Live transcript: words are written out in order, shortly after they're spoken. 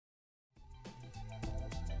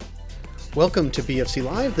Welcome to BFC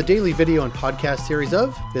Live, the daily video and podcast series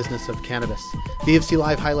of Business of Cannabis. BFC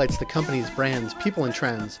Live highlights the companies, brands, people, and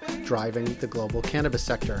trends driving the global cannabis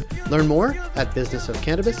sector. Learn more at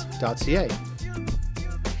businessofcannabis.ca.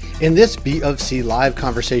 In this BFC Live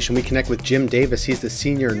conversation, we connect with Jim Davis. He's the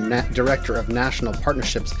Senior Director of National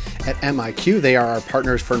Partnerships at MiQ. They are our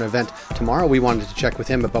partners for an event tomorrow. We wanted to check with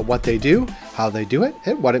him about what they do, how they do it,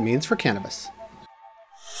 and what it means for cannabis.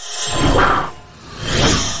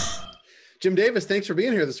 Jim Davis, thanks for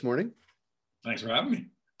being here this morning. Thanks for having me.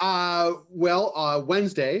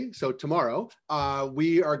 Wednesday, so tomorrow,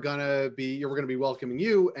 we're going to be welcoming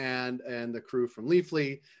you and the crew from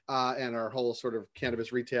Leafly and our whole sort of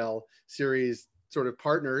cannabis retail series sort of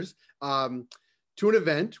partners to an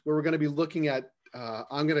event where we're going to be looking at,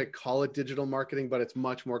 I'm going to call it digital marketing, but it's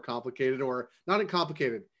much more complicated, or not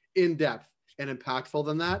complicated, in depth and impactful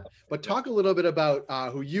than that. But talk a little bit about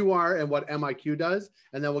who you are and what MiQ does,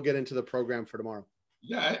 and then we'll get into the program for tomorrow.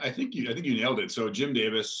 Yeah, I think you nailed it. So Jim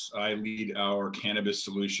Davis, I lead our cannabis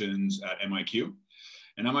solutions at MiQ,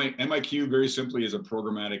 and MiQ very simply is a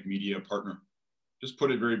programmatic media partner. Just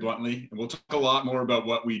put it very bluntly, and we'll talk a lot more about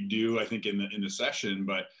what we do, I think, in the session.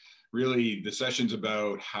 But really, the session's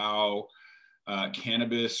about how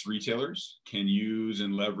cannabis retailers can use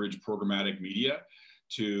and leverage programmatic media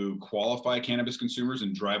to qualify cannabis consumers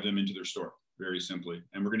and drive them into their store, very simply.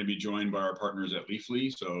 And we're going to be joined by our partners at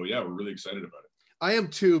Leafly. So yeah, we're really excited about it. I am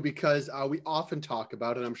too, because we often talk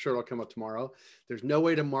about it. I'm sure it'll come up tomorrow. There's no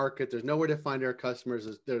way to market. There's no way to find our customers.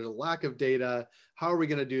 There's a lack of data. How are we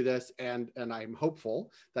going to do this? And I'm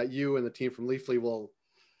hopeful that you and the team from Leafly will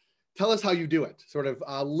tell us how you do it. Sort of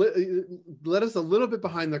let us a little bit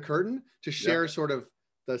behind the curtain to share sort of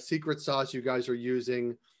the secret sauce you guys are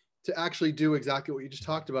using to actually do exactly what you just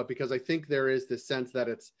talked about, because I think there is this sense that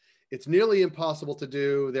it's nearly impossible to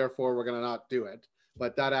do, therefore we're going to not do it.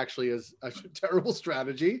 But that actually is a terrible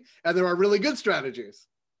strategy, and there are really good strategies.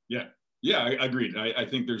 Yeah, I agreed. I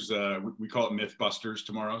think there's, we call it myth busters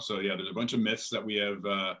tomorrow. So yeah, there's a bunch of myths that we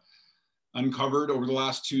have uncovered over the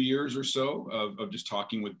last 2 years or so of just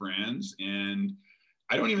talking with brands. And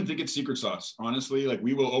I don't even think it's secret sauce, honestly. Like,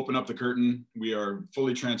 we will open up the curtain. We are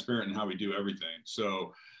fully transparent in how we do everything.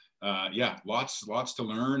 So lots to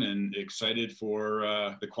learn, and excited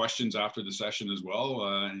for the questions after the session as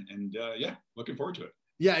well. Looking forward to it.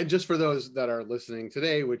 Yeah, and just for those that are listening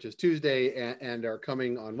today, which is Tuesday, and are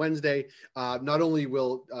coming on Wednesday, not only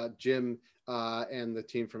will Jim and the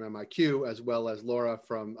team from MiQ, as well as Laura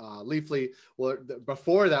from Leafly,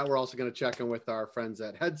 before that, we're also going to check in with our friends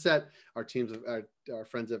at Headset, our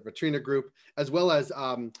friends at Vitrina Group, as well as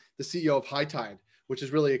the CEO of High Tide, which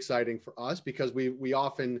is really exciting for us, because we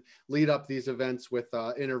often lead up these events with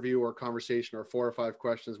an interview or conversation or 4 or 5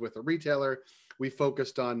 questions with a retailer. We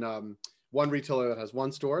focused on one retailer that has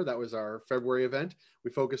 1 store. That was our February event.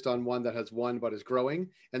 We focused on one that has 1 but is growing.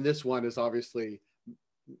 And this one is obviously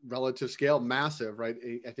relative scale, massive, right?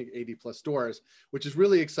 I think 80 plus stores, which is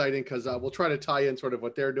really exciting, because we'll try to tie in sort of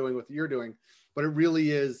what they're doing with what you're doing. But it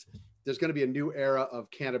really is, there's going to be a new era of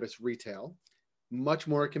cannabis retail. Much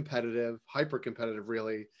more competitive, hyper competitive,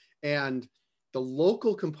 really. And the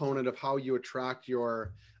local component of how you attract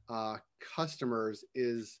your customers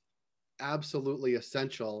is absolutely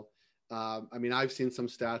essential. I mean, I've seen some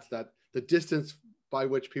stats that the distance by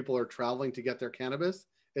which people are traveling to get their cannabis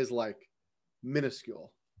is like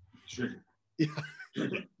minuscule. Sure. Yeah.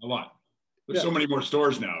 A lot. There's so many more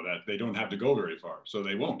stores now that they don't have to go very far, so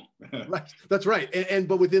they won't. Right. That's right.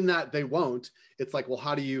 But within that, they won't. It's like, well,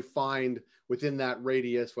 how do you find within that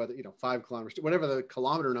radius, whether, 5 kilometers, whatever the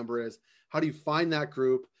kilometer number is, how do you find that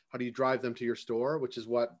group? How do you drive them to your store, which is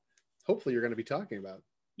what hopefully you're going to be talking about.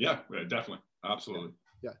 Yeah, definitely. Absolutely.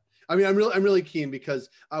 Yeah. I mean, I'm really keen, because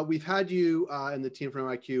we've had you and the team from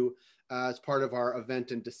MiQ as part of our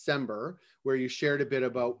event in December, where you shared a bit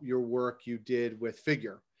about your work you did with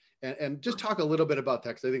Figure. And just talk a little bit about that,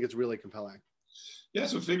 because I think it's really compelling. Yeah,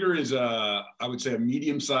 so Figure is, I would say, a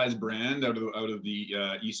medium-sized brand out of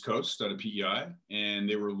the East Coast, out of PEI, and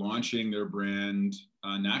they were launching their brand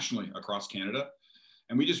nationally across Canada.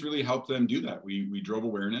 And we just really helped them do that. We drove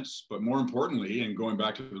awareness, but more importantly, and going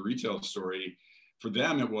back to the retail story, for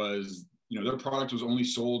them, it was, their product was only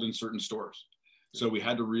sold in certain stores. So we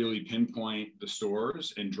had to really pinpoint the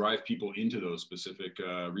stores and drive people into those specific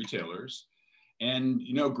retailers. And,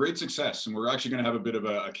 great success. And we're actually going to have a bit of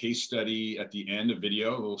a case study at the end, a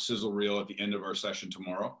video, a little sizzle reel at the end of our session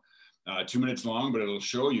tomorrow. 2 minutes long, but it'll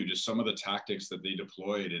show you just some of the tactics that they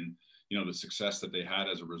deployed and, the success that they had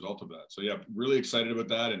as a result of that. So yeah, really excited about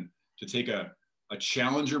that. And to take a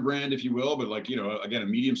challenger brand, if you will, but again, a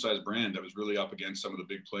medium-sized brand that was really up against some of the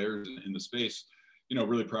big players in the space,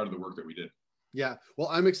 really proud of the work that we did. Yeah. Well,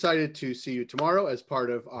 I'm excited to see you tomorrow as part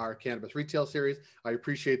of our cannabis retail series. I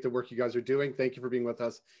appreciate the work you guys are doing. Thank you for being with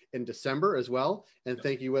us in December as well. And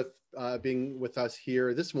thank you with being with us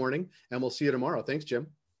here this morning. And we'll see you tomorrow. Thanks, Jim.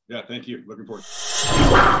 Yeah, thank you. Looking forward.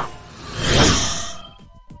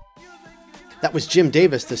 That was Jim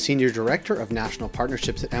Davis, the Senior Director of National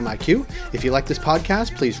Partnerships at MIQ. If you like this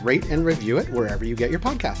podcast, please rate and review it wherever you get your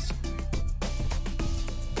podcasts.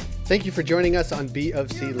 Thank you for joining us on B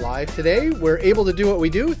of C Live today. We're able to do what we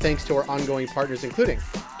do thanks to our ongoing partners, including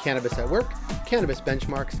Cannabis at Work, Cannabis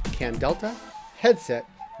Benchmarks, CanDelta, Headset,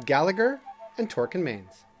 Gallagher, and Torque &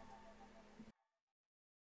 Mains.